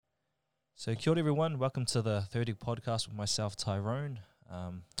So kia ora everyone, welcome to the 30 podcast with myself, Tyrone.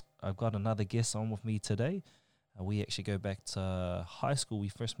 I've got another guest on with me today. We actually go back to high school. We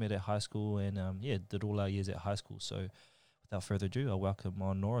first met at high school and did all our years at high school. So without further ado, I'll welcome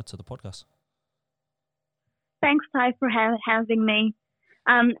on Nora to the podcast. Thanks, Ty, for having me.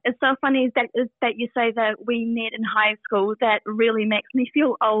 It's so funny that you say that we met in high school. That really makes me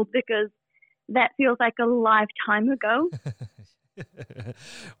feel old because that feels like a lifetime ago.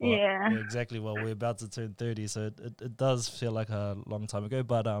 Well, yeah, exactly. Well, we're about to turn 30, so it does feel like a long time ago.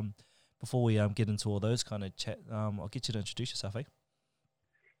 But before we get into all those kind of chat, I'll get you to introduce yourself, eh?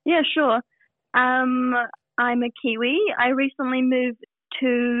 Yeah, sure. I'm a Kiwi. I recently moved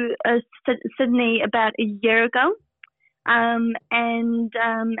to Sydney about a year ago. And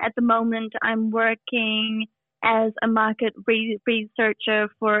at the moment, I'm working as a market researcher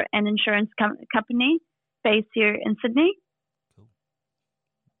for an insurance company based here in Sydney.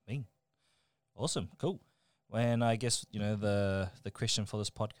 Awesome, cool. And I guess, the question for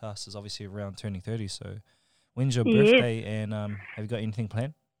this podcast is obviously around turning 30. So when's your birthday and have you got anything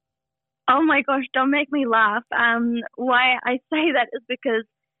planned? Oh my gosh, don't make me laugh. Why I say that is because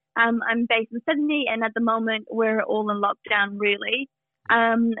I'm based in Sydney and at the moment we're all in lockdown really.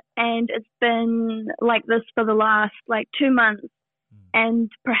 And it's been like this for the last 2 months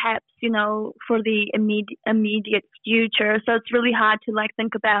and perhaps, for the immediate future. So it's really hard to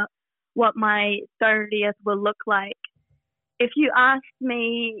think about what my 30th will look like. If you asked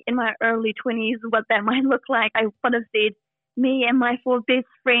me in my early 20s what that might look like, I would have said me and my 4 best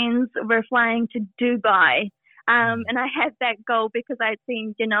friends were flying to Dubai. And I had that goal because I'd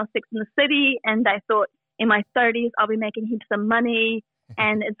seen, Six in the City, and I thought in my 30s I'll be making heaps of money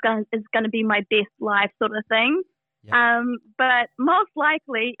and it's going to be my best life sort of thing. Yep. But most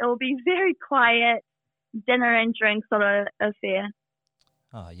likely it will be very quiet, dinner and drink sort of affair.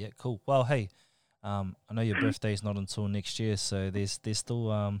 Oh, yeah, cool. Well, hey, I know your birthday is not until next year, so there's still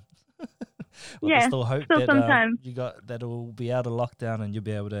there's still hope that you got that it will be out of lockdown and you'll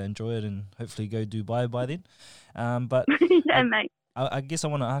be able to enjoy it and hopefully go Dubai by then. But yeah, mate. I guess I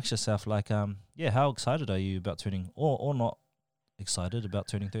want to ask yourself, how excited are you about turning, or not excited about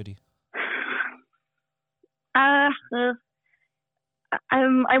turning 30? I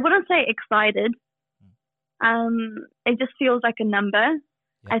wouldn't say excited. It just feels like a number.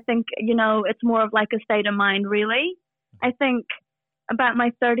 Yeah. I think, it's more of a state of mind, really. I think about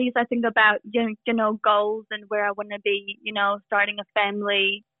my 30s, I think about, goals and where I want to be, starting a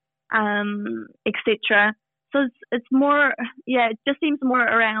family, etc. So it's more, it just seems more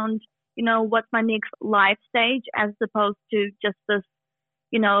around, what's my next life stage as opposed to just this,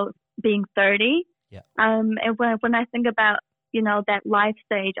 being 30. Yeah. And when I think about, that life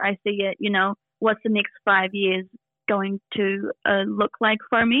stage, I see it, what's the next 5 years going to look like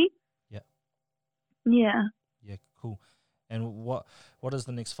for me? Yeah. Yeah. Yeah, cool. And what is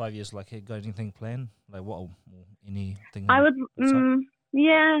the next 5 years like? Got anything planned? Anything? I would,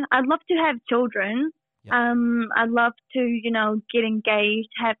 I'd love to have children. Yep. I'd love to, get engaged,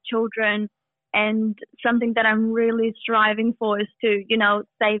 have children, and something that I'm really striving for is to,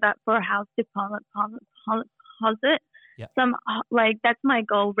 save up for a house deposit. Yep. That's my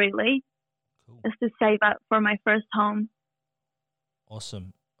goal really. Cool. Is to save up for my first home.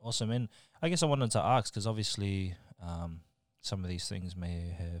 Awesome. And I guess I wanted to ask because obviously some of these things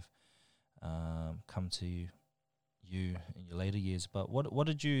may have come to you in your later years. But what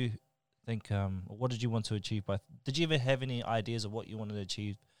did you think? What did you want to achieve did you ever have any ideas of what you wanted to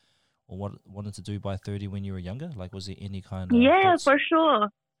achieve or what wanted to do by 30 when you were younger? Was there any kind of thoughts? For sure.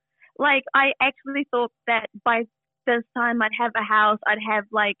 I actually thought that by this time I'd have a house, I'd have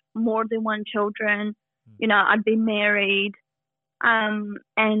more than one children, I'd be married, and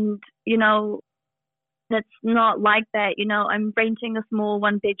that's not like that. I'm renting a small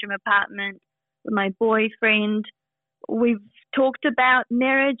 1-bedroom apartment with my boyfriend. We've talked about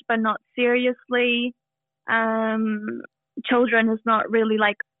marriage but not seriously. Children is not really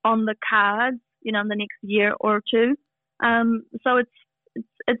on the cards, in the next year or two. So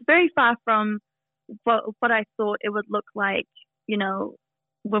it's very far from what I thought it would look like, when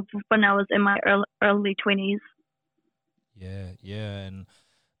I was in my early 20s. Yeah, and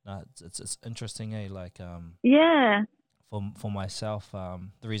it's interesting, eh? For myself,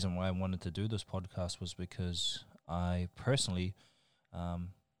 the reason why I wanted to do this podcast was because I personally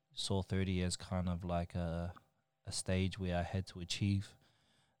saw 30 as kind of like a stage where I had to achieve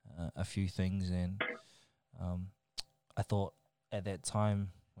a few things, and I thought at that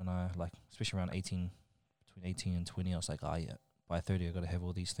time when I especially around between 18 and 20, I was like, by 30 I got to have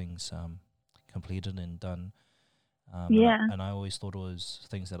all these things completed and done. And I always thought it was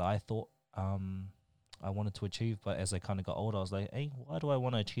things that I thought I wanted to achieve. But as I kind of got older, I was like, hey, why do I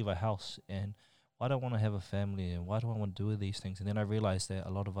want to achieve a house? And why do I want to have a family? And why do I want to do these things? And then I realized that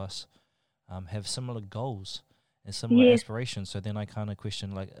a lot of us have similar goals and similar Yes. aspirations. So then I kind of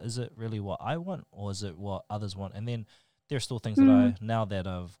question, like, is it really what I want, or is it what others want? And then there's still things that now that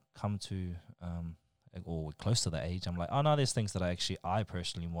I've come to, or close to that age, I'm like, oh no, there's things that I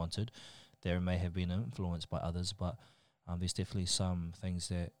personally wanted. There may have been influenced by others, but there's definitely some things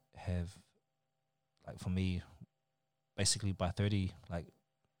that have, like for me, basically by 30, like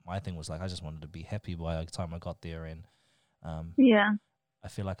my thing was like I just wanted to be happy by the time I got there, and Yeah. I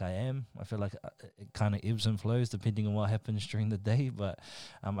feel like I am. I feel like it kind of ebbs and flows depending on what happens during the day. But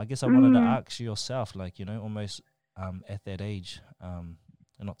I guess I wanted to ask yourself, like, almost at that age, and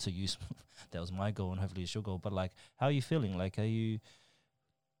not to use that was my goal and hopefully it's your goal, but like, how are you feeling? Like, are you,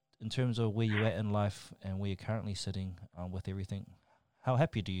 in terms of where you're at in life and where you're currently sitting with everything, how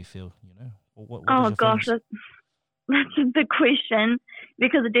happy do you feel? What Oh is your gosh, feelings? that's a big question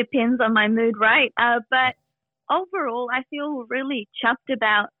because it depends on my mood, right? But overall, I feel really chuffed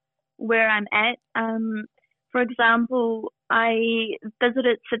about where I'm at. For example, I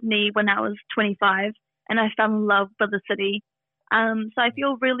visited Sydney when I was 25 and I fell in love with the city. So I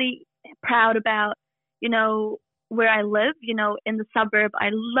feel really proud about, where I live, in the suburb I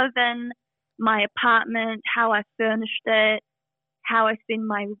live in, my apartment, how I furnished it, how I spend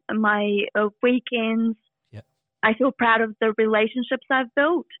my weekends. Yeah. I feel proud of the relationships I've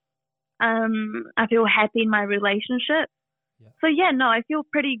built. I feel happy in my relationship. Yeah. So yeah, no, I feel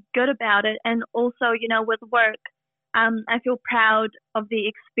pretty good about it. And also, with work, I feel proud of the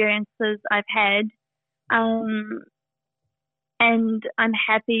experiences I've had. And I'm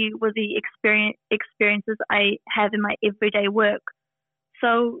happy with the experiences I have in my everyday work.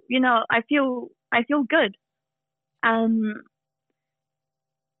 So, I feel good.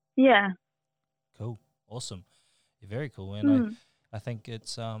 Yeah. Cool. Awesome. You're very cool. And Mm. I think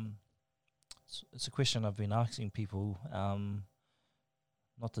it's a question I've been asking people,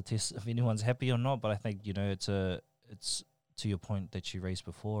 not to test if anyone's happy or not, but I think, it's to your point that you raised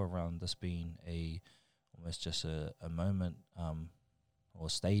before around this being almost just a moment, or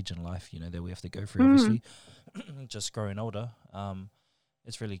stage in life, that we have to go through, obviously, just growing older.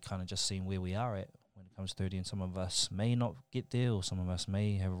 It's really kind of just seeing where we are at when it comes to 30, and some of us may not get there, or some of us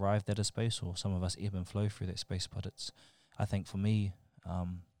may have arrived at a space, or some of us ebb and flow through that space. But I think for me,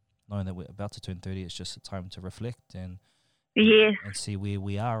 knowing that we're about to turn 30, it's just a time to reflect and Yes. and see where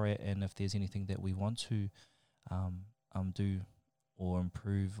we are at, and if there's anything that we want to do or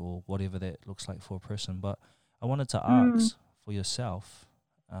improve, or whatever that looks like for a person. But I wanted to ask for yourself,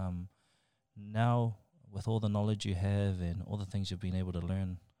 now with all the knowledge you have and all the things you've been able to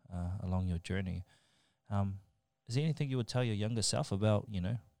learn along your journey, is there anything you would tell your younger self about,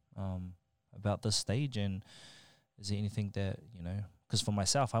 about this stage? And is there anything that, because for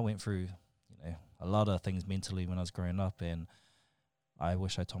myself, I went through, a lot of things mentally when I was growing up, and I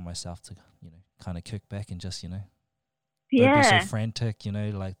wish I told myself to, kind of kick back and just, don't be so frantic,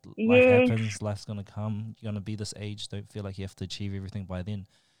 like life happens, life's going to come, you're going to be this age, don't feel like you have to achieve everything by then.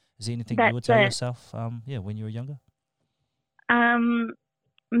 Is there anything you would tell yourself, when you were younger?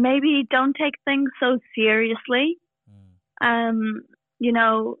 Maybe don't take things so seriously. I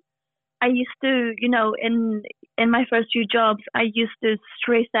used to, in my first few jobs, I used to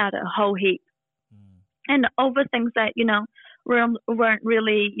stress out a whole heap and over things that, weren't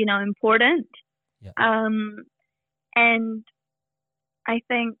really, important. Yeah. And I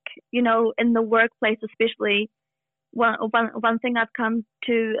think, in the workplace especially, one thing I've come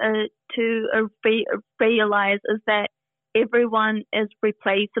to realize is that everyone is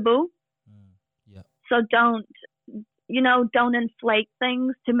replaceable. Yeah. So don't inflate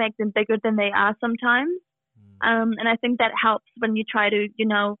things to make them bigger than they are sometimes. And I think that helps when you try to,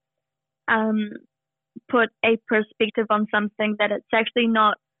 put a perspective on something that it's actually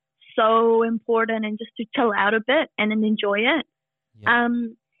not so important, and just to chill out a bit and then enjoy it. Yeah.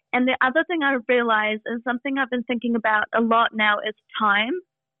 And the other thing I realized, and something I've been thinking about a lot now, is time.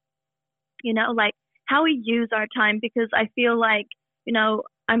 Like how we use our time, because I feel like,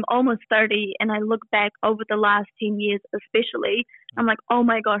 I'm almost 30 and I look back over the last 10 years especially, I'm like, oh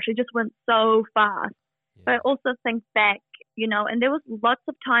my gosh, it just went so fast. Yeah. But I also think back, and there was lots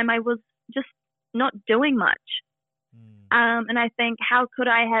of time I was just not doing much. And I think, how could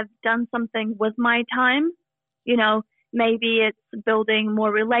I have done something with my time? Maybe it's building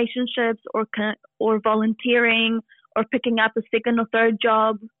more relationships, or volunteering, or picking up a second or third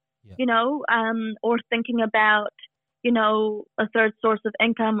job, or thinking about, a third source of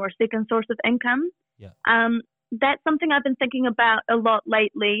income or second source of income. Yeah. That's something I've been thinking about a lot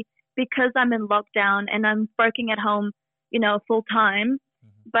lately, because I'm in lockdown and I'm working at home, full time.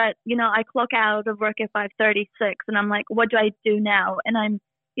 But, I clock out of work at 5:36 and I'm like, what do I do now? And I'm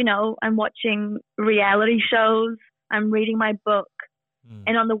watching reality shows. I'm reading my book.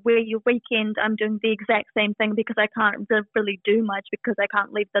 And on the weekend, I'm doing the exact same thing because I can't really do much because I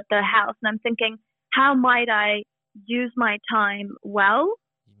can't leave the house. And I'm thinking, how might I use my time well?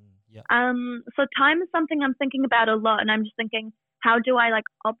 Yeah. So time is something I'm thinking about a lot. And I'm just thinking, how do I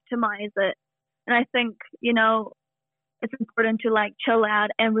optimize it? And I think, it's important to chill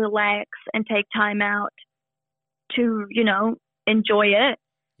out and relax and take time out to, enjoy it.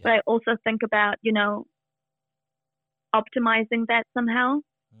 Yeah. But I also think about, optimizing that somehow.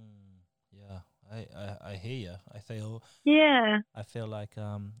 Yeah, I hear you. I feel like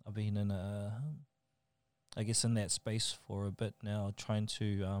I've been in I guess in that space for a bit now, trying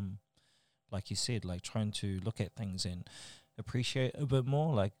to like you said, trying to look at things and appreciate a bit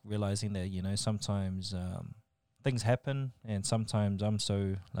more, realizing that sometimes things happen, and sometimes I'm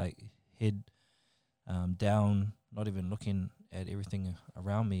so head down, not even looking at everything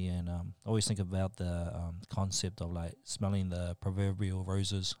around me, and I always think about the concept of smelling the proverbial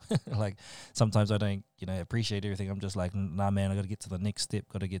roses. Sometimes I don't appreciate everything. I'm just like, nah man, I gotta get to the next step,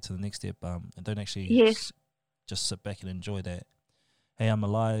 and don't actually just sit back and enjoy that. Hey, I'm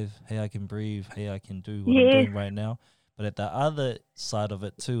alive. Hey, I can breathe. Hey, I can do what I'm doing right now. But at the other side of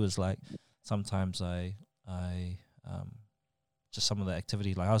it too is sometimes I just some of the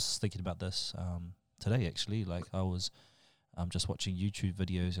activity, I was thinking about this today actually. I was just watching YouTube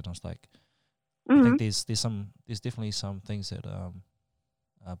videos, and I was like, I think there's definitely some things that are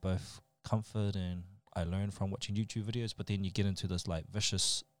both comfort and I learn from watching YouTube videos, but then you get into this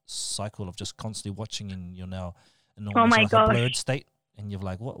vicious cycle of just constantly watching, and you're now in almost a blurred state, and you're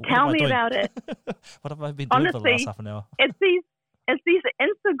like, what Tell am I me doing? about it. What have I been doing for the last half an hour? It's these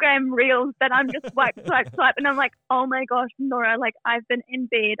Instagram reels that I'm just swipe, and I'm like, oh my gosh, Nora, I've been in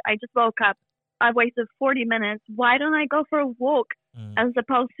bed, I just woke up, I've wasted 40 minutes. Why don't I go for a walk as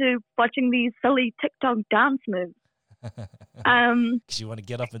opposed to watching these silly TikTok dance moves? Because you want to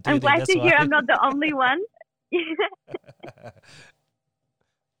get up and do I'm things. glad to hear I'm not the only one.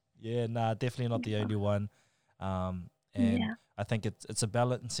 Yeah, nah, definitely not the only one. And I think it's a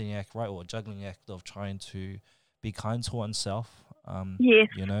balancing act, right, or a juggling act of trying to be kind to oneself. And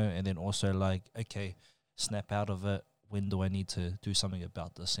then also okay, snap out of it. When do I need to do something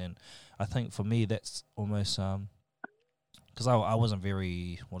about this? And I think for me, that's almost because I wasn't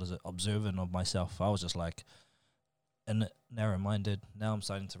very observant of myself. I was just narrow-minded. Now I'm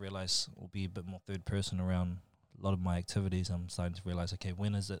starting to realize, or be a bit more third person around a lot of my activities. I'm starting to realize, okay,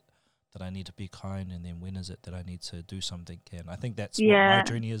 when is it that I need to be kind, and then when is it that I need to do something? And I think that's what my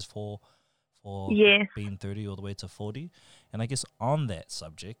journey is for being 30 all the way to 40. And I guess on that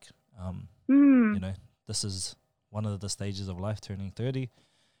subject, this is one of the stages of life, turning 30,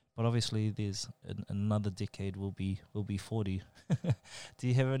 but obviously there's another decade will be 40. Do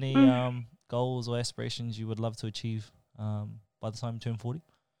you have any goals or aspirations you would love to achieve by the time you turn 40?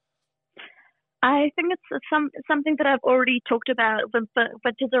 I think it's something that I've already talked about,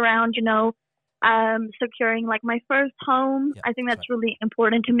 which is around securing my first home. I think that's really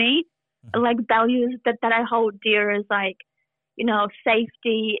important to me. Values that I hold dear is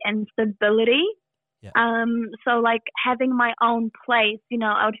safety and stability. So having my own place,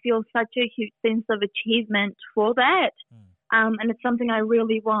 I would feel such a huge sense of achievement for that. And it's something I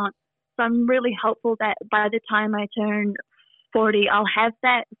really want. So I'm really hopeful that by the time I turn 40, I'll have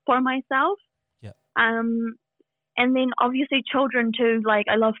that for myself. And then obviously children too,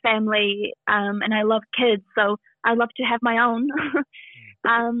 I love family, and I love kids. So I love to have my own.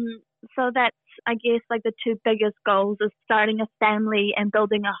 So that's, I guess, the two biggest goals is starting a family and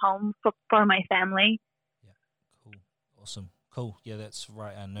building a home for my family. Yeah, cool. Awesome. Cool. Yeah, that's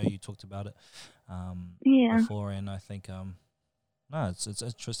right. I know you talked about it before, and I think, it's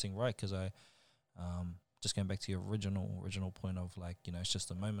interesting, right? Because I, just going back to your original point of it's just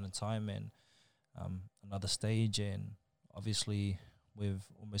a moment in time and another stage, and obviously we've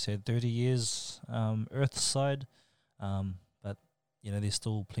almost had 30 years Earth's side, but there's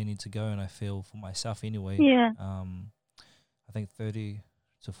still plenty to go, and I feel for myself anyway. I think 30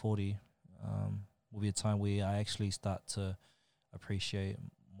 to 40 will be a time where I actually start to appreciate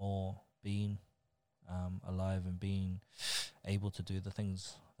more being alive and being able to do the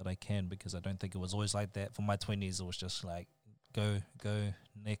things that I can, because I don't think it was always like that. For my 20s, it was just go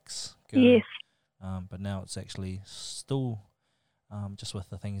next, go. But now it's actually still just with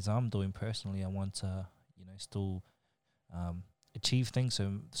the things I'm doing personally, I want to still achieve things.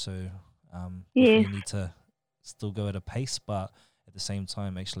 So you need to still go at a pace, but at the same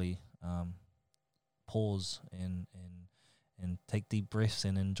time, actually pause and take deep breaths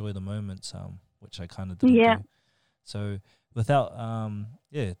and enjoy the moments, which I kind of didn't do. So without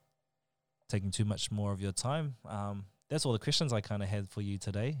taking too much more of your time, that's all the questions I kind of had for you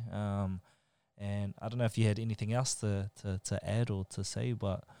today. And I don't know if you had anything else to add or to say,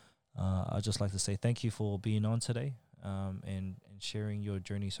 but I'd just like to say thank you for being on today, and sharing your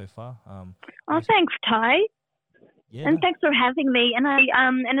journey so far. Thanks, Ty. Yeah, and thanks for having me. And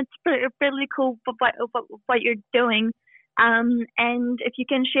and it's really cool what you're doing. And if you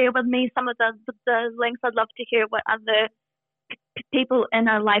can share with me some of the links, I'd love to hear what other people in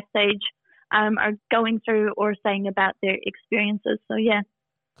our life stage are going through or saying about their experiences. So yeah.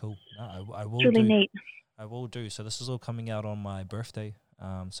 Cool. No, I will. It's really neat. I will do. So this is all coming out on my birthday.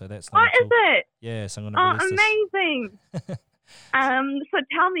 So that's. Oh, is it? Yeah. So I'm gonna release amazing. this. So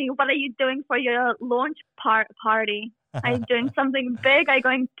tell me, what are you doing for your launch party? Are you doing something big? Are you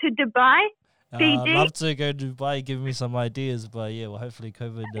going to Dubai? Fiji? I'd love to go to Dubai. Give me some ideas, but yeah, well, hopefully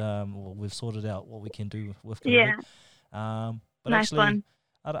COVID. We've sorted out what we can do with COVID. Yeah. But nice actually, one.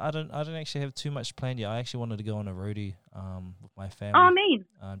 I don't actually have too much planned yet. I actually wanted to go on a roadie with my family. Oh, mean.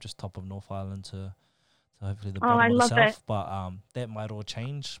 Just top of North Island to hopefully the bottom of the south. It. But that might all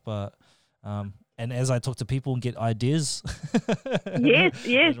change. But and as I talk to people and get ideas, yes,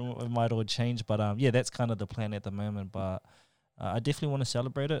 it might all change. But yeah, that's kind of the plan at the moment. But I definitely want to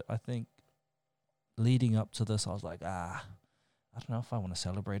celebrate it. I think leading up to this, I was like, I don't know if I want to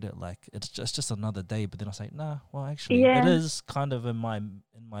celebrate it. Like it's just another day. But then I say, nah. Well, actually, it is kind of in my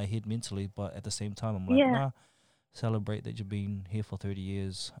head mentally. But at the same time, I'm like, nah. Celebrate that you've been here for 30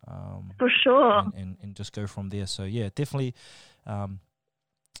 years. For sure. And just go from there. So yeah, definitely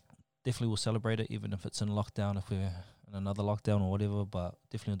we'll celebrate it, even if it's in lockdown, if we're in another lockdown or whatever. But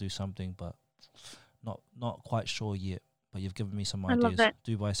definitely do something. But not quite sure yet. But you've given me some ideas. Love it.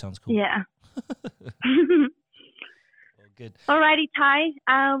 Dubai sounds cool. Yeah. Good. Alrighty, Ty.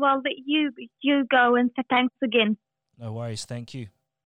 Well, you go and thanks again. No worries. Thank you.